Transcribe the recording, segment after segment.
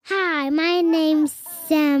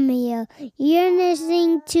You're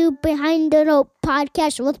listening to Behind the Note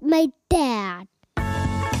podcast with my dad.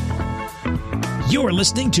 You're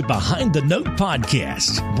listening to Behind the Note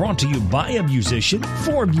podcast, brought to you by a musician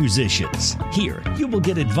for musicians. Here, you will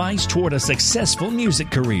get advice toward a successful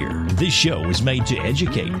music career. This show is made to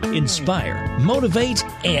educate, inspire, motivate,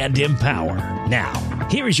 and empower. Now,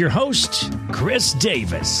 here is your host, Chris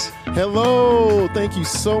Davis. Hello. Thank you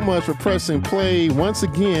so much for pressing play once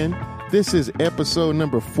again. This is episode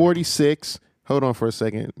number 46. Hold on for a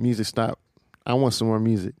second. Music stop. I want some more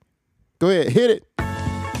music. Go ahead. Hit it.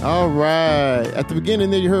 All right. At the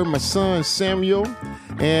beginning there, you heard my son, Samuel.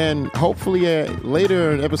 And hopefully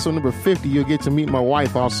later in episode number 50, you'll get to meet my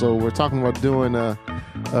wife also. We're talking about doing a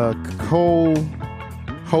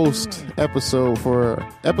co-host episode for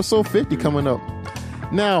episode 50 coming up.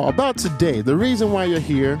 Now, about today, the reason why you're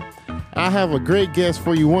here, I have a great guest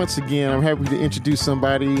for you once again. I'm happy to introduce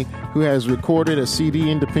somebody who has recorded a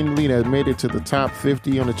CD independently that made it to the top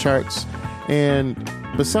 50 on the charts. And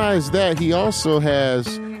besides that, he also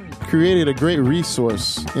has created a great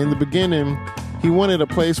resource. In the beginning, he wanted a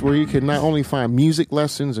place where he could not only find music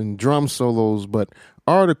lessons and drum solos, but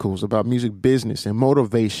articles about music business and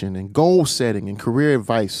motivation and goal setting and career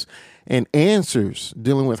advice and answers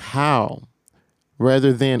dealing with how,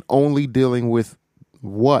 rather than only dealing with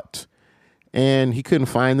what. And he couldn't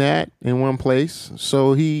find that in one place.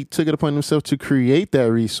 So he took it upon himself to create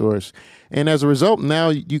that resource. And as a result, now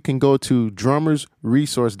you can go to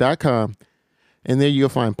drummersresource.com. And there you'll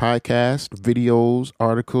find podcasts, videos,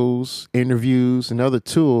 articles, interviews, and other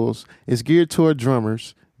tools. It's geared toward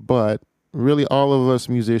drummers, but really all of us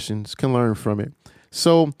musicians can learn from it.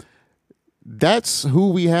 So that's who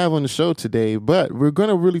we have on the show today. But we're going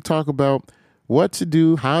to really talk about what to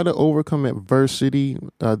do, how to overcome adversity.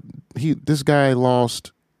 This guy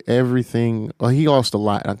lost everything. Well, he lost a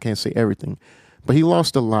lot. I can't say everything, but he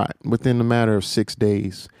lost a lot within a matter of 6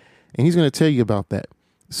 days. And he's going to tell you about that.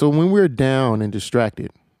 So when we're down and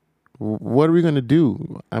distracted, what are we going to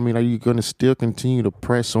do? I mean, are you going to still continue to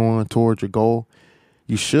press on towards your goal?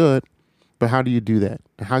 You should, but how do you do that?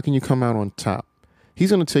 How can you come out on top?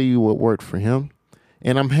 He's going to tell you what worked for him.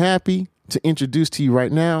 And I'm happy to introduce to you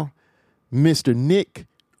right now, Mr. Nick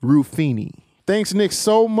Ruffini. Thanks, Nick,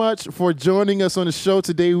 so much for joining us on the show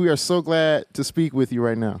today. We are so glad to speak with you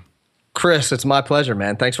right now. Chris, it's my pleasure,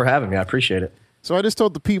 man. Thanks for having me. I appreciate it. So I just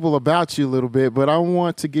told the people about you a little bit, but I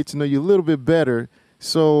want to get to know you a little bit better.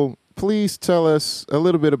 So please tell us a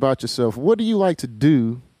little bit about yourself. What do you like to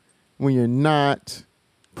do when you're not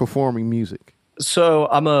performing music? So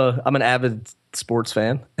I'm an avid sports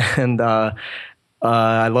fan, and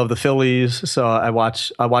I love the Phillies. So I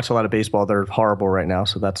watch a lot of baseball. They're horrible right now,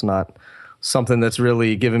 so that's not something that's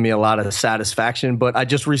really given me a lot of satisfaction. But I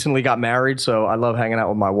just recently got married, so I love hanging out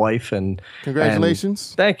with my wife. And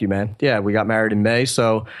congratulations! Thank you, man. Yeah, we got married in May,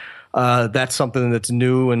 so that's something that's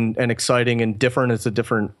new and exciting and different. It's a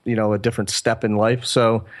different step in life.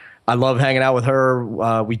 So I love hanging out with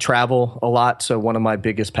her. We travel a lot, so one of my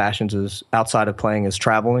biggest passions is outside of playing is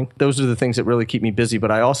traveling. Those are the things that really keep me busy. But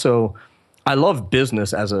I love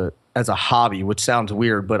business as a hobby, which sounds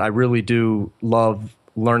weird, but I really do love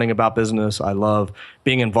learning about business. I love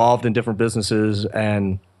being involved in different businesses,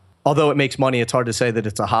 and although it makes money, it's hard to say that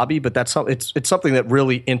it's a hobby, but it's something that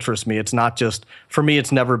really interests me. It's not just, for me,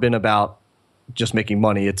 it's never been about just making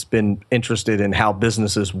money. It's been interested in how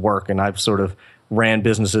businesses work, and I've sort of ran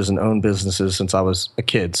businesses and owned businesses since I was a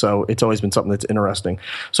kid. So it's always been something that's interesting.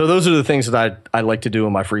 So those are the things that I like to do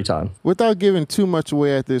in my free time. Without giving too much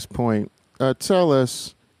away at this point, tell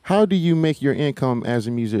us, how do you make your income as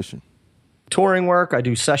a musician? Touring work. I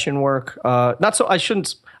do session work. I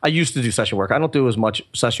used to do session work. I don't do as much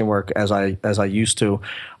session work as I used to,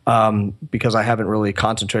 because I haven't really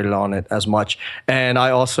concentrated on it as much. And I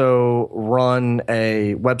also run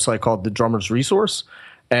a website called The Drummer's Resource,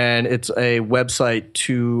 and it's a website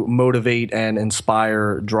to motivate and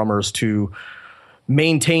inspire drummers to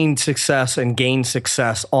maintain success and gain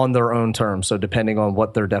success on their own terms. So depending on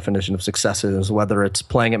what their definition of success is, whether it's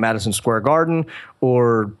playing at Madison Square Garden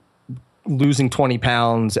or losing 20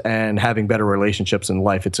 pounds and having better relationships in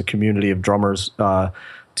life. It's a community of drummers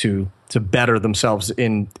to better themselves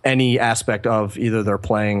in any aspect of either their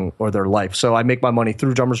playing or their life. So I make my money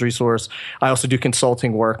through Drummers Resource. I also do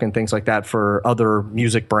consulting work and things like that for other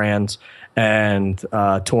music brands and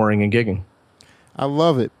touring and gigging. I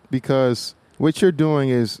love it, because what you're doing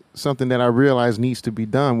is something that I realize needs to be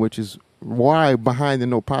done, which is why Behind the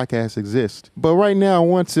Note podcast exists. But right now, I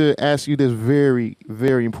want to ask you this very,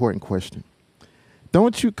 very important question.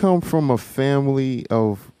 Don't you come from a family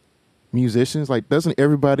of musicians? Like, doesn't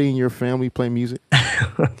everybody in your family play music?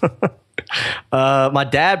 My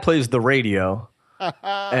dad plays the radio.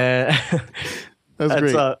 And That's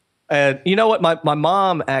great. And you know what? My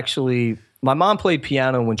mom played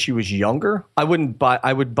piano when she was younger. I would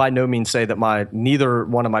by no means say that neither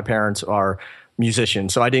one of my parents are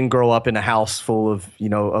musicians. So I didn't grow up in a house full of,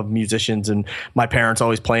 of musicians and my parents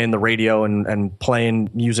always playing the radio and playing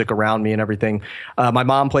music around me and everything. My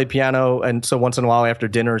mom played piano. And so once in a while after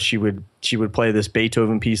dinner, she would play this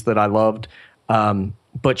Beethoven piece that I loved.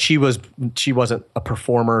 But she wasn't a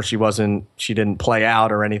performer. She didn't play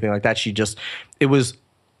out or anything like that.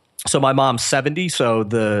 So my mom's 70.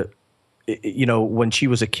 So when she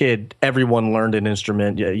was a kid, everyone learned an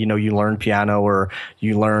instrument. You learned piano or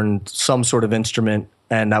you learned some sort of instrument,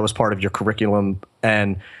 and that was part of your curriculum.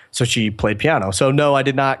 And so she played piano. So no, I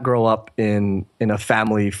did not grow up in a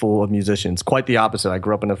family full of musicians. Quite the opposite. I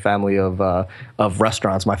grew up in a family of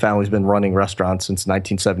restaurants. My family's been running restaurants since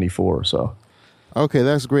 1974. So. Okay,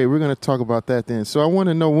 that's great. We're going to talk about that then. So I want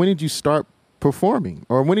to know, when did you start performing,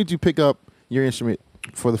 or when did you pick up your instrument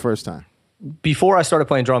for the first time? Before I started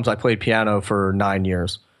playing drums, I played piano for 9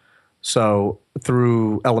 years. So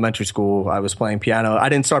through elementary school, I was playing piano. I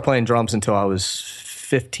didn't start playing drums until I was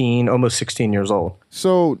 15, almost 16 years old.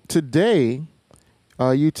 So today,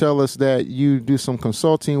 you tell us that you do some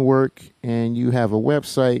consulting work and you have a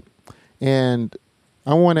website. And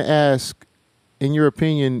I want to ask, in your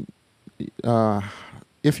opinion,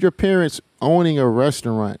 if your parents owning a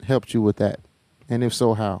restaurant helped you with that, and if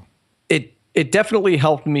so, how? It definitely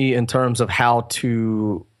helped me in terms of how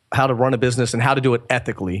to run a business and how to do it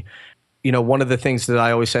ethically. One of the things that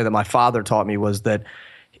I always say that my father taught me was that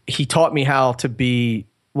he taught me how to be,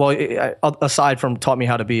 aside from taught me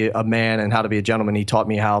how to be a man and how to be a gentleman, he taught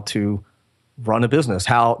me how to run a business,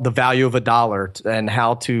 how the value of a dollar and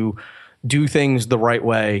how to do things the right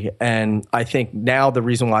way. And I think now the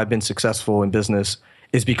reason why I've been successful in business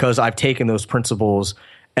is because I've taken those principles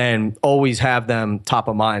and always have them top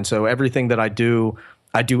of mind. So everything that I do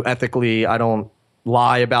ethically. I don't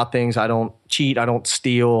lie about things. I don't cheat. I don't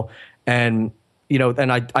steal. And,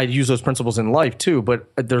 I use those principles in life too, but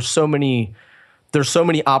there's so many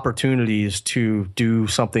opportunities to do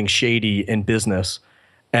something shady in business.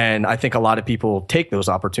 And I think a lot of people take those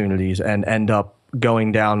opportunities and end up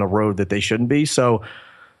going down a road that they shouldn't be. So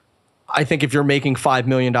I think if you're making $5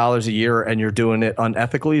 million a year and you're doing it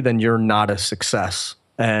unethically, then you're not a success.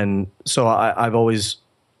 And so I've always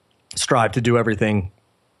strived to do everything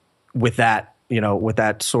with that, with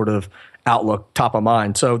that sort of outlook top of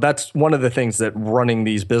mind. So that's one of the things that running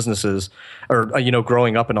these businesses or,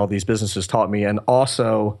 growing up in all these businesses taught me. And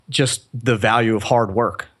also just the value of hard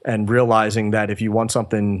work and realizing that if you want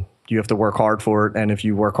something, you have to work hard for it. And if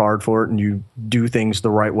you work hard for it and you do things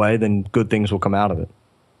the right way, then good things will come out of it.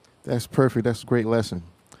 That's perfect. That's a great lesson.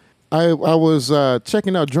 I was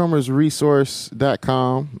checking out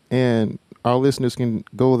drummersresource.com, and our listeners can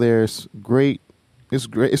go there. It's great. It's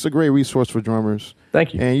great. It's a great resource for drummers.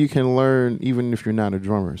 Thank you. And you can learn, even if you're not a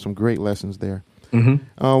drummer, some great lessons there.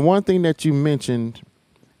 Mm-hmm. One thing that you mentioned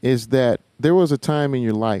is that there was a time in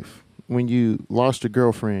your life when you lost your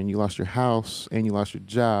girlfriend, you lost your house, and you lost your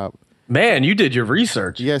job. Man, you did your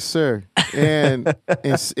research. Yes, sir. And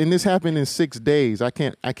this happened in 6 days. I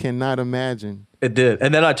cannot imagine. It did.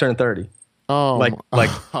 And then I turned 30. Oh,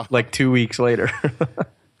 like 2 weeks later.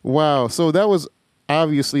 Wow. So that was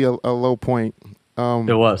obviously a low point.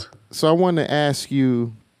 It was. So I wanted to ask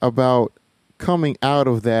you about coming out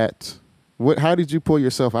of that. How did you pull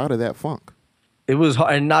yourself out of that funk? It was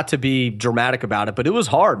hard, and not to be dramatic about it, but it was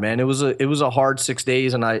hard, man. It was a hard 6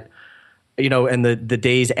 days, and and the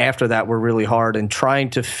days after that were really hard, and trying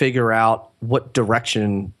to figure out what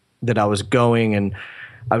direction that I was going, and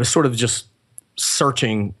I was sort of just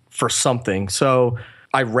searching for something. So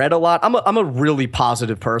I read a lot. I'm a really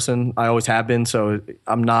positive person. I always have been. So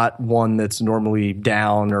I'm not one that's normally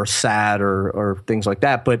down or sad or things like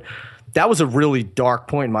that. But that was a really dark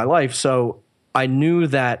point in my life. So I knew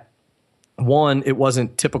that, one, it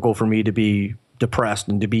wasn't typical for me to be depressed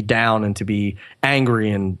and to be down and to be angry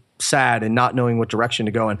and sad and not knowing what direction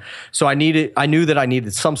to go in. So I knew that I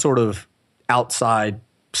needed some sort of outside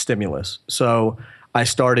stimulus. So I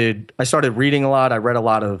started reading a lot. I read a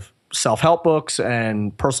lot of self-help books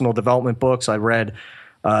and personal development books. I read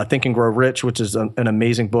Think and Grow Rich, which is an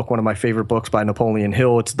amazing book, one of my favorite books by Napoleon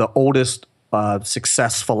Hill. It's the oldest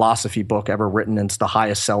success philosophy book ever written, and it's the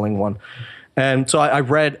highest selling one. And so I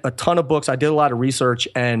read a ton of books. I did a lot of research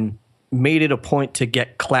and made it a point to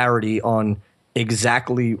get clarity on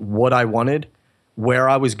exactly what I wanted, where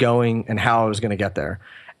I was going, and how I was going to get there.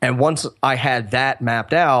 And once I had that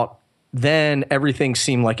mapped out, then everything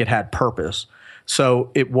seemed like it had purpose. So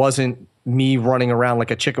it wasn't me running around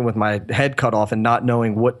like a chicken with my head cut off and not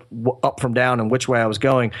knowing what up from down and which way I was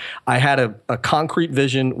going. I had a concrete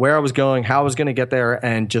vision where I was going, how I was going to get there,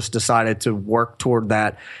 and just decided to work toward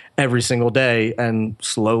that every single day. And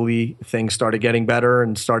slowly things started getting better.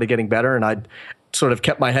 And I sort of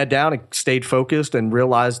kept my head down and stayed focused and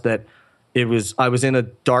realized that I was in a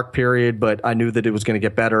dark period, but I knew that it was going to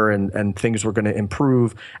get better and things were going to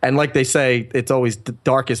improve. And like they say, it's always the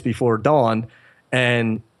darkest before dawn.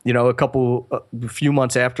 And a few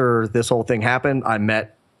months after this whole thing happened, I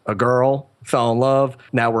met a girl, fell in love.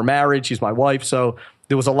 Now we're married. She's my wife. So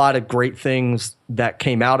there was a lot of great things that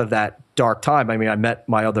came out of that dark time. I mean, I met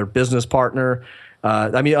my other business partner. A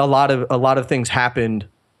lot of things happened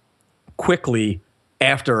quickly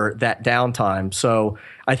after that downtime. So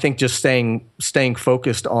I think just staying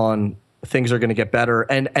focused on things are going to get better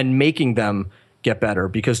and making them get better,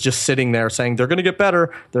 because just sitting there saying they're going to get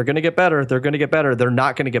better, they're going to get better, they're going to get better, they're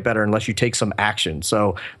not going to get better unless you take some action.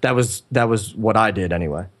 So that was what I did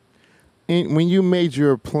anyway. And when you made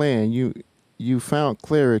your plan, you found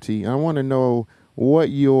clarity. I want to know what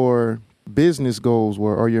your business goals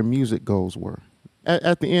were or your music goals were.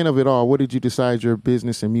 At the end of it all, what did you decide your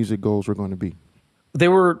business and music goals were going to be? They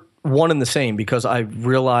were one and the same, because I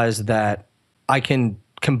realized that I can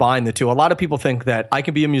combine the two. A lot of people think that I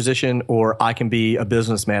can be a musician or I can be a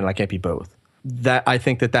businessman, and I can't be both. That I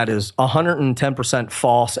think that is 110%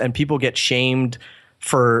 false, and people get shamed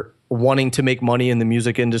for wanting to make money in the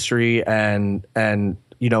music industry and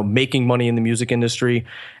making money in the music industry.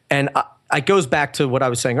 And it goes back to what I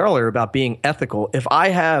was saying earlier about being ethical. If I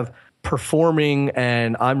have performing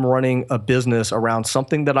and I'm running a business around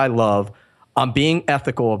something that I love, I'm being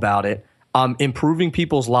ethical about it, I'm improving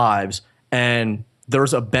people's lives, and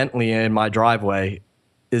there's a Bentley in my driveway,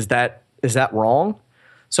 is that wrong?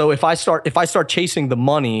 So if I start chasing the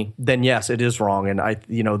money, then yes, it is wrong. And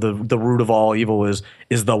the root of all evil is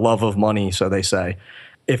the love of money, so they say.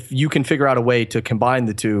 If you can figure out a way to combine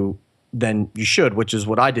the two, then you should, which is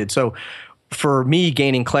what I did. So for me,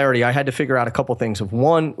 gaining clarity, I had to figure out a couple things of,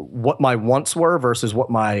 one, what my wants were versus what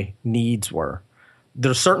my needs were.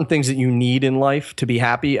 There's certain things that you need in life to be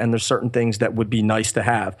happy, and there's certain things that would be nice to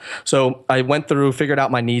have. So I went through, figured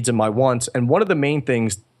out my needs and my wants. And one of the main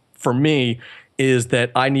things for me is that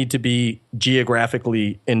I need to be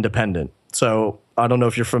geographically independent. So I don't know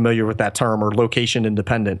if you're familiar with that term, or location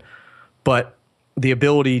independent, but the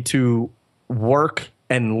ability to work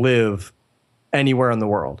and live anywhere in the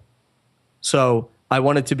world. So I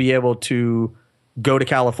wanted to be able to go to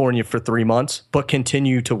California for 3 months, but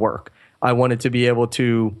continue to work. I wanted to be able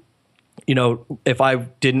to, if I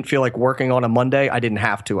didn't feel like working on a Monday, I didn't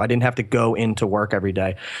have to. I didn't have to go into work every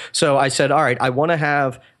day. So I said, all right, I want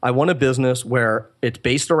a business where it's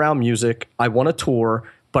based around music. I want to tour,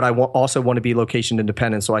 but I also want to be location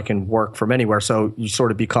independent so I can work from anywhere. So you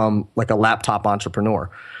sort of become like a laptop entrepreneur.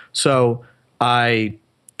 So I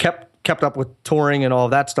kept up with touring and all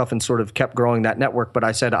of that stuff and sort of kept growing that network. But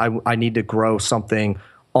I said, I need to grow something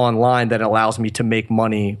online that allows me to make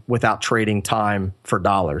money without trading time for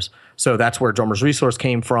dollars. So that's where Drummers Resource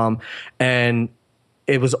came from. And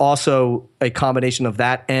it was also a combination of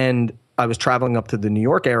that, and I was traveling up to the New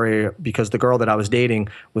York area because the girl that I was dating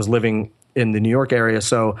was living in the New York area.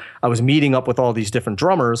 So I was meeting up with all these different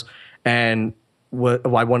drummers, and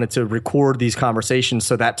I wanted to record these conversations.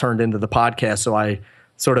 So that turned into the podcast. So I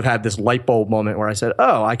sort of had this light bulb moment where I said,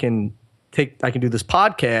 oh, I can do this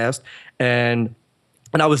podcast. And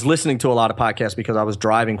I was listening to a lot of podcasts because I was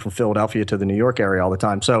driving from Philadelphia to the New York area all the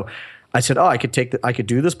time. So I said, oh, I could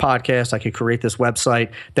do this podcast. I could create this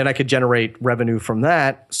website. Then I could generate revenue from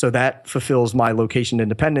that. So that fulfills my location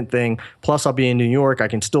independent thing. Plus I'll be in New York. I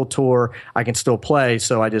can still tour. I can still play.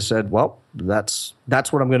 So I just said, well, that's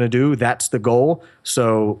what I'm going to do. That's the goal.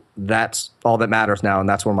 So that's all that matters now. And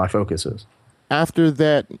that's where my focus is. After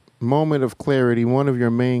that moment of clarity, one of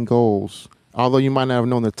your main goals, although you might not have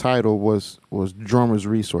known the title, was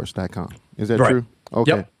drummersresource.com. Is that true?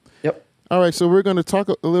 Okay. Yep. All right, so we're going to talk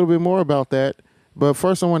a little bit more about that. But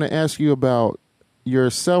first I want to ask you about your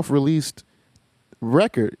self-released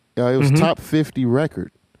record. It was top 50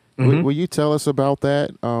 record. Will you tell us about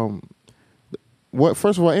that?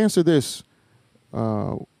 First of all, answer this.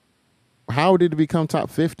 How did it become top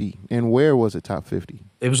 50, and where was it top 50?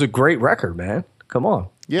 It was a great record, man. Come on.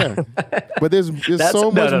 Yeah, but there's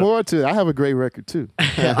so much more to it. I have a great record too.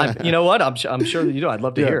 You know what? I'm sure that you do. I'd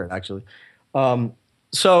love to hear it, actually.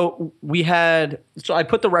 So I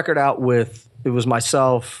put the record out with, it was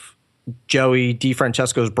myself, Joey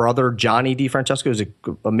DiFrancesco's brother, Johnny DiFrancesco, who's an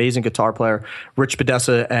amazing guitar player, Rich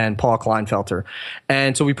Podessa, and Paul Kleinfelter.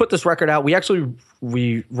 And so we put this record out. We actually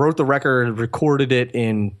we wrote the record, recorded it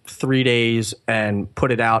in 3 days, and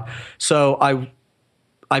put it out. So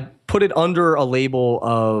I put it under a label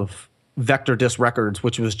of Vector Disc Records,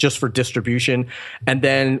 which was just for distribution. And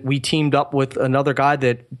then we teamed up with another guy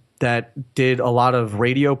that did a lot of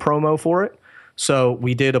radio promo for it. So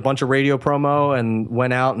we did a bunch of radio promo and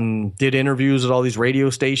went out and did interviews at all these radio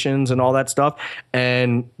stations and all that stuff.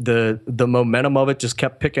 And the momentum of it just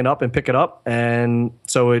kept picking up. And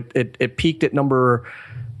so it peaked at number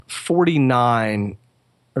 49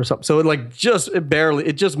 or something. So it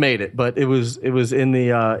just made it, but it was in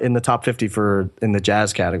the top 50 in the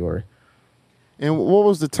jazz category. And what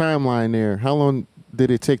was the timeline there? How long did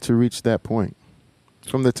it take to reach that point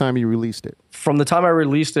from the time you released it? From the time I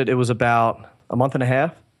released it, it was about a month and a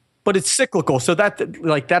half. But it's cyclical, so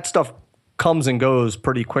that stuff comes and goes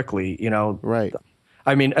pretty quickly, you know. Right.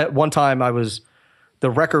 I mean, at one time the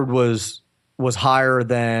record was higher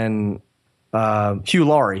than Hugh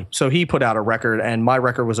Laurie. So he put out a record and my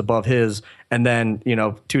record was above his. And then,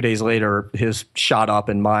 2 days later, his shot up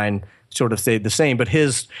and mine sort of stayed the same. But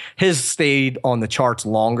his stayed on the charts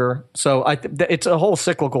longer. So it's a whole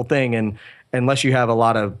cyclical thing. And unless you have a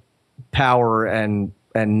lot of power and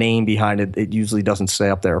name behind it, it usually doesn't stay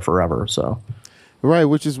up there forever. So, right,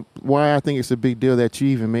 which is why I think it's a big deal that you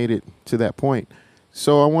even made it to that point.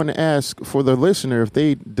 So I want to ask for the listener, if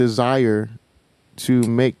they desire to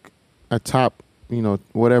make a top,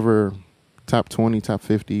 whatever top 20, top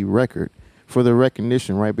 50 record for the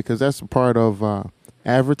recognition, right? Because that's a part of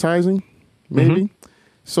advertising, maybe. Mm-hmm.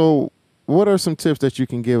 So what are some tips that you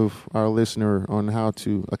can give our listener on how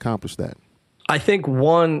to accomplish that? I think the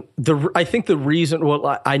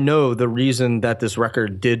reason that this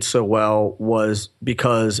record did so well was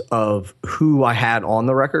because of who I had on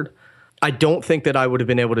the record. I don't think that I would have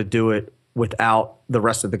been able to do it without the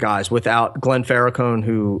rest of the guys, without Glenn Farrakhan,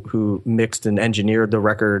 who mixed and engineered the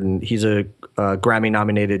record, and he's a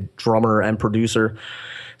Grammy-nominated drummer and producer.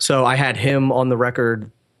 So I had him on the record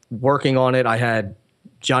working on it. I had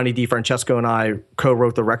Johnny DiFrancesco and I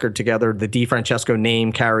co-wrote the record together. The DiFrancesco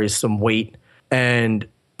name carries some weight. And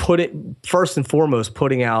first and foremost,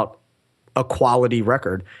 putting out a quality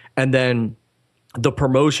record. And then the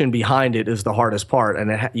promotion behind it is the hardest part.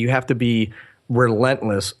 And you have to be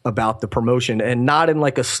relentless about the promotion, and not in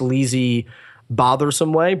like a sleazy,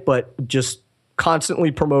 bothersome way, but just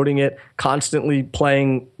constantly promoting it, constantly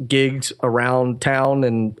playing gigs around town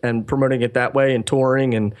and promoting it that way and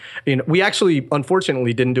touring. And we actually,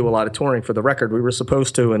 unfortunately, didn't do a lot of touring for the record. We were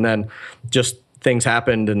supposed to, and then just things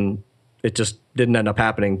happened and it just didn't end up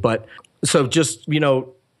happening. But so just,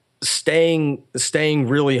 staying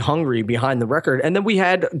really hungry behind the record. And then we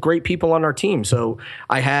had great people on our team. So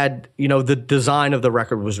I had, the design of the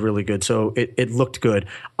record was really good. So it looked good.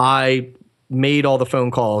 I made all the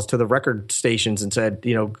phone calls to the record stations and said,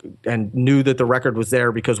 and knew that the record was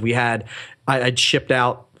there because I'd shipped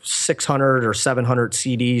out 600 or 700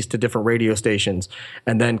 CDs to different radio stations,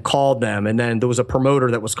 and then called them. And then there was a promoter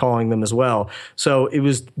that was calling them as well. So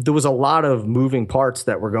there was a lot of moving parts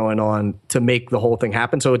that were going on to make the whole thing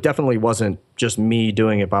happen. So it definitely wasn't just me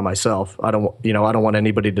doing it by myself. I don't want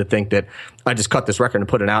anybody to think that I just cut this record and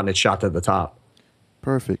put it out and it shot to the top.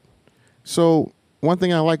 Perfect. So one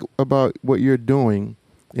thing I like about what you're doing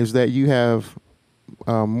is that you have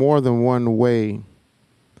more than one way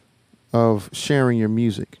of sharing your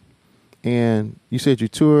music. And you said you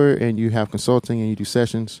tour and you have consulting and you do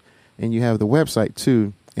sessions and you have the website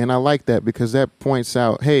too. And I like that because that points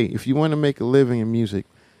out, hey, if you want to make a living in music,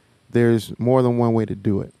 there's more than one way to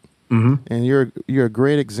do it. Mm-hmm. And you're a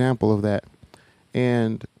great example of that.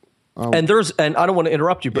 And I don't want to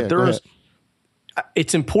interrupt you, but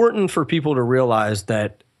it's important for people to realize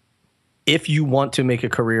that if you want to make a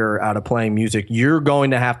career out of playing music, you're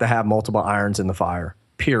going to have multiple irons in the fire.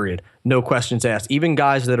 Period. No questions asked. Even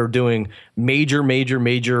guys that are doing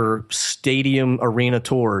major stadium arena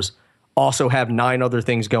tours also have 9 other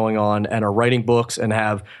things going on and are writing books and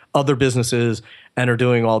have other businesses and are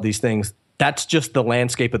doing all these things. That's just the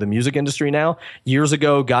landscape of the music industry now. Years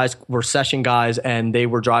ago, guys were session guys and they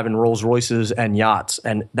were driving Rolls Royces and yachts,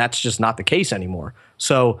 and that's just not the case anymore.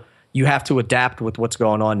 So you have to adapt with what's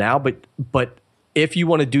going on now. But if you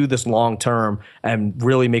want to do this long term and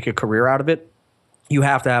really make a career out of it, you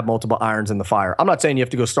have to have multiple irons in the fire. I'm not saying you have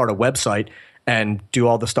to go start a website and do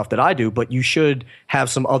all the stuff that I do, but you should have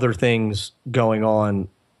some other things going on,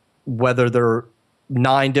 whether they're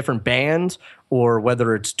 9 different bands or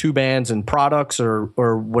whether it's 2 bands and products or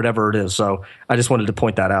whatever it is. So I just wanted to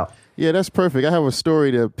point that out. Yeah, that's perfect. I have a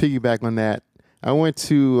story to piggyback on that. I went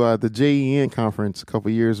to the JEN conference a couple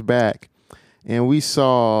years back, and we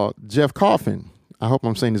saw Jeff Coffin. I hope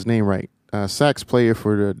I'm saying his name right. sax player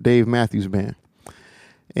for the Dave Matthews Band.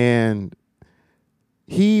 And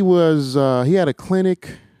he had a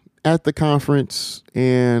clinic at the conference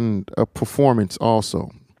and a performance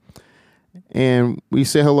also. And we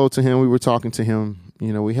said hello to him. We were talking to him.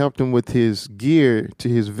 We helped him with his gear to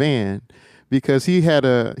his van because he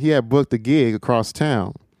had booked a gig across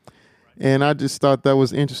town. And I just thought that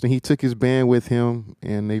was interesting. He took his band with him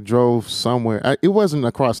and they drove somewhere. It wasn't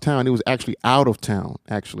across town. It was actually out of town,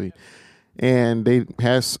 actually. And they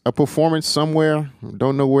had a performance somewhere.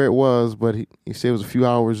 Don't know where it was, but he said it was a few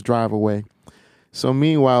hours drive away. So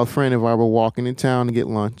meanwhile, a friend of ours were walking in town to get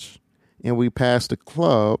lunch, and we passed a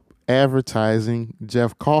club advertising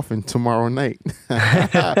Jeff Coffin tomorrow night.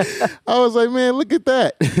 I was like, man, look at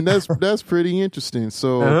that. That's pretty interesting.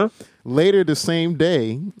 So later the same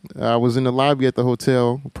day, I was in the lobby at the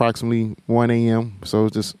hotel, approximately 1 a.m., so it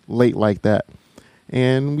was just late like that.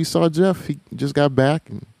 And we saw Jeff. He just got back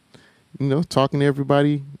and talking to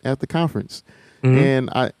everybody at the conference. And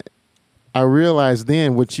I realized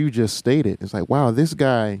then what you just stated. It's like, wow, this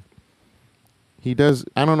guy, he does,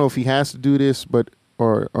 I don't know if he has to do this,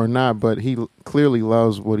 or not, but he clearly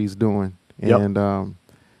loves what he's doing. And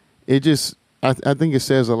it just, I think it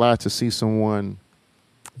says a lot to see someone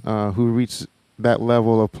who reached that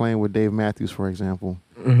level of playing with Dave Matthews, for example,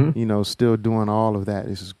 still doing all of that.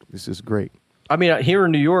 This is great. I mean, here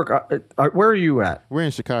in New York, where are you at? We're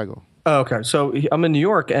in Chicago. Oh, okay. So I'm in New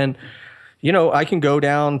York, and, I can go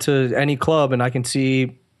down to any club and I can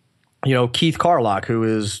see, Keith Carlock, who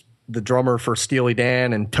is the drummer for Steely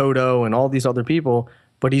Dan and Toto and all these other people,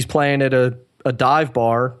 but he's playing at a dive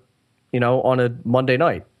bar, on a Monday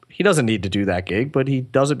night. He doesn't need to do that gig, but he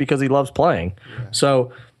does it because he loves playing. Yeah.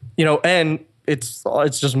 So, and it's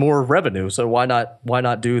just more revenue. So why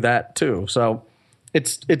not do that too? So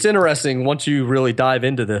it's interesting once you really dive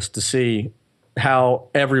into this to see how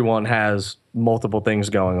everyone has multiple things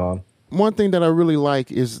going on. One thing that I really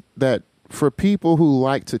like is that for people who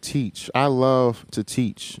like to teach, I love to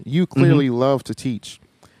teach. You clearly love to teach.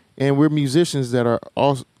 And we're musicians that are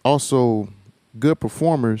also good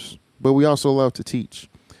performers, but we also love to teach.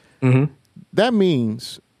 That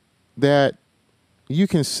means that you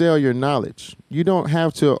can sell your knowledge. You don't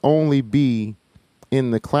have to only be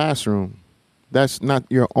in the classroom. That's not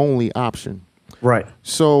your only option. Right.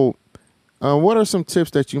 So what are some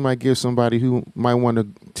tips that you might give somebody who might want to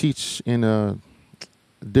teach in a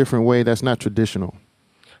different way that's not traditional?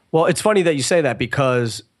 Well, it's funny that you say that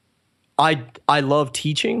because I love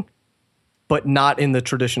teaching, but not in the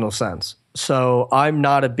traditional sense. So I'm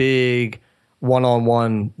not a big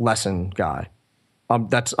one-on-one lesson guy. I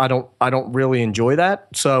don't really enjoy that.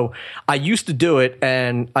 So I used to do it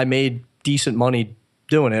and I made decent money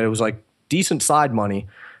doing it. It was like decent side money,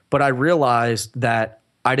 but I realized that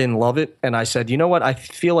I didn't love it. And I said, you know what? I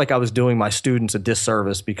feel like I was doing my students a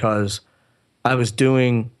disservice because I was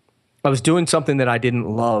doing something that I didn't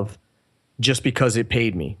love just because it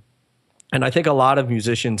paid me. And I think a lot of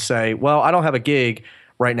musicians say, well, I don't have a gig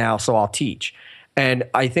right now, so I'll teach. And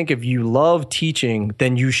I think if you love teaching,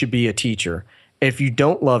 then you should be a teacher. If you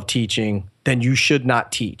don't love teaching, then you should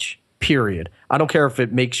not teach, period. I don't care if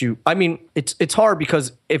it makes you, it's hard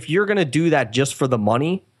because if you're going to do that just for the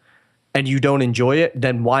money and you don't enjoy it,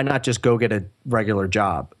 then why not just go get a regular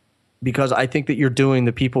job? Because I think that you're doing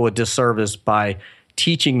the people a disservice by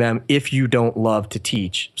teaching them if you don't love to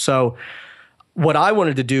teach. So what I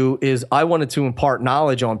wanted to do is I wanted to impart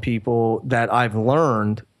knowledge on people that I've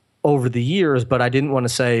learned over the years, but I didn't want to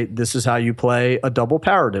say, this is how you play a double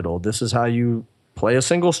paradiddle. This is how you play a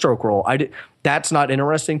single stroke roll. That's not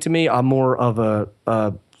interesting to me. I'm more of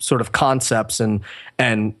a sort of concepts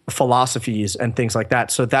and philosophies and things like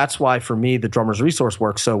that. So that's why for me, the Drummer's Resource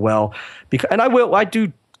works so well. And I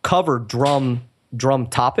do cover drum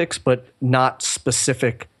topics, but not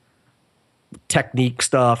specific technique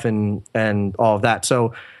stuff and all of that.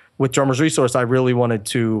 So with Drummer's Resource, I really wanted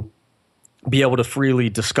to be able to freely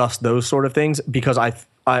discuss those sort of things because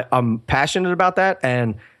I'm passionate about that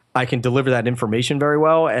and I can deliver that information very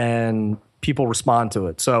well and people respond to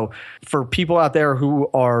it. So for people out there who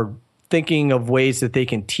are thinking of ways that they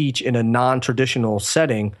can teach in a non-traditional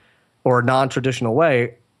setting or a non-traditional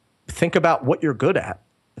way, think about what you're good at.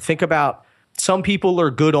 Think about some people are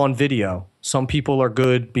good on video. Some people are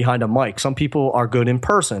good behind a mic. Some people are good in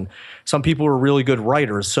person. Some people are really good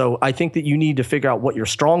writers. So I think that you need to figure out what your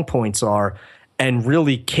strong points are and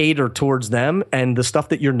really cater towards them. And the stuff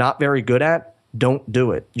that you're not very good at, don't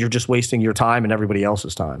do it. You're just wasting your time and everybody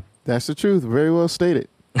else's time. That's the truth. Very well stated.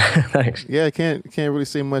 Thanks. Yeah, I can't really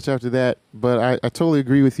say much after that, but I totally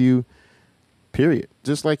agree with you. period.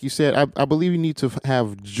 Just like you said, I believe you need to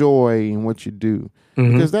have joy in what you do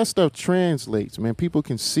because that stuff translates, man. People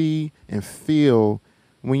can see and feel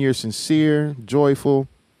when you're sincere, joyful,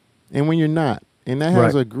 and when you're not. And that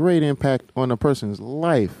has a great impact on a person's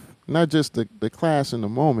life, not just the class in the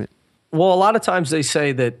moment. Well, a lot of times they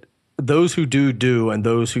say that those who do, and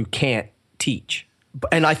those who can't teach.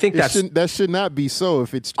 And I think that should not be so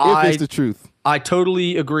if it's the truth. I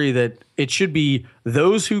totally agree that it should be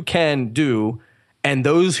those who can do and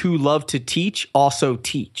those who love to teach also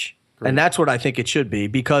teach. Great. And that's what I think it should be,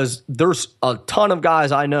 because there's a ton of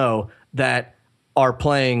guys I know that are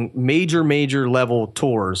playing major level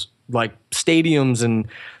tours, like stadiums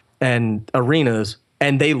and arenas,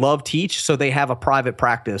 and they love teach, so they have a private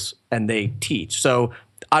practice and they teach. So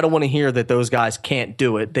I don't want to hear that those guys can't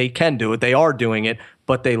do it. They can do it. They are doing it,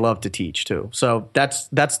 but they love to teach too. So that's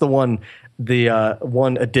the one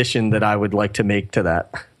addition that I would like to make to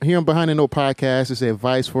that. Here on Behind the Note podcast is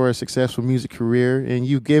advice for a successful music career, and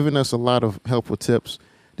you've given us a lot of helpful tips.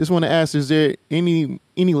 Just want to ask, is there any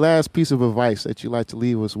last piece of advice that you'd like to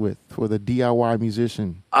leave us with for the DIY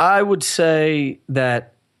musician? I would say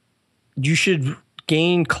that you should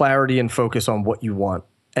gain clarity and focus on what you want,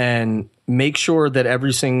 and make sure that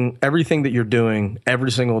everything that you're doing every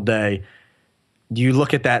single day, you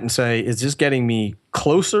look at that and say, is this getting me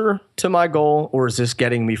closer to my goal, or is this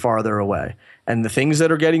getting me farther away? And the things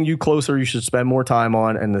that are getting you closer, you should spend more time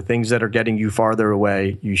on, and the things that are getting you farther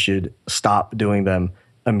away, you should stop doing them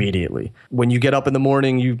immediately. When you get up in the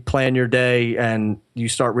morning, you plan your day and you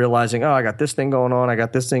start realizing, oh, I got this thing going on. I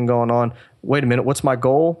got this thing going on. Wait a minute. What's my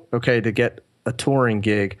goal? Okay, to get a touring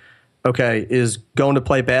gig. Okay, is going to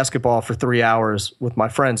play basketball for 3 hours with my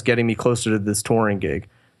friends getting me closer to this touring gig?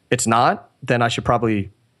 It's not, then I should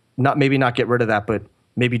probably maybe not get rid of that, but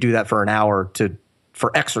maybe do that for an hour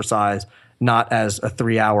for exercise, not as a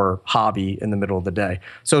 3-hour hobby in the middle of the day.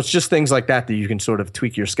 So it's just things like that you can sort of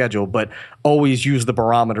tweak your schedule, but always use the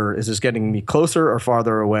barometer. Is this getting me closer or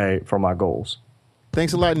farther away from my goals?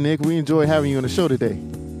 Thanks a lot, Nick. We enjoyed having you on the show today.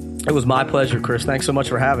 It was my pleasure, Chris. Thanks so much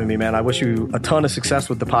for having me, man. I wish you a ton of success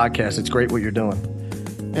with the podcast. It's great what you're doing.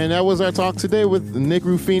 And that was our talk today with Nick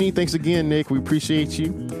Ruffini. Thanks again, Nick. We appreciate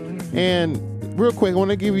you. And real quick, I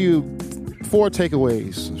want to give you 4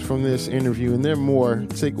 takeaways from this interview, and there are more.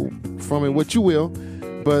 Take from it what you will.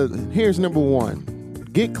 But here's number 1.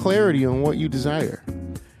 Get clarity on what you desire.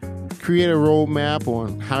 Create a roadmap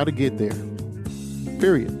on how to get there.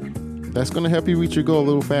 Period. That's going to help you reach your goal a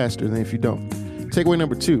little faster than if you don't. Takeaway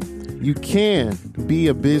number 2. You can be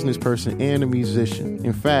a business person and a musician.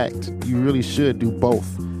 In fact, you really should do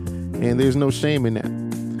both. And there's no shame in that.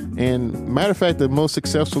 And matter of fact, the most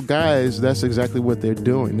successful guys, that's exactly what they're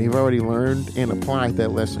doing. They've already learned and applied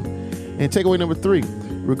that lesson. And takeaway number 3,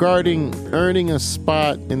 regarding earning a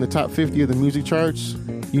spot in the top 50 of the music charts,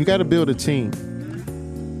 you got to build a team.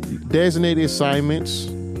 Designate assignments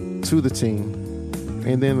to the team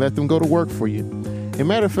and then let them go to work for you. And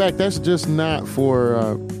matter of fact, that's just not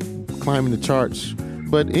for climbing the charts,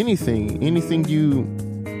 but any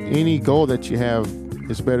goal that you have,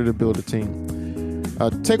 it's better to build a team.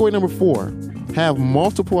 Takeaway number 4, have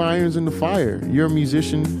multiple irons in the fire. You're a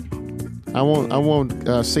musician. I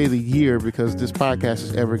won't say the year because this podcast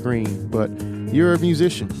is evergreen, but you're a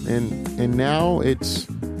musician, and now it's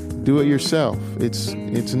do it yourself.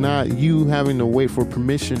 It's not you having to wait for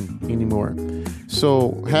permission anymore.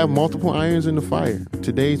 So have multiple irons in the fire.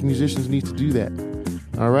 Today's musicians need to do that.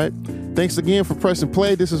 All right. Thanks again for pressing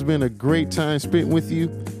play. This has been a great time spent with you.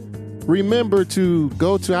 Remember to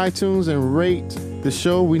go to iTunes and rate the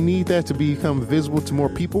show. We need that to become visible to more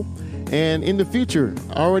people. And in the future,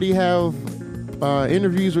 I already have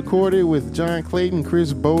interviews recorded with John Clayton,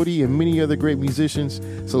 Chris Bodie, and many other great musicians.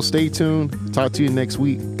 So stay tuned. Talk to you next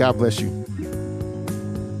week. God bless you.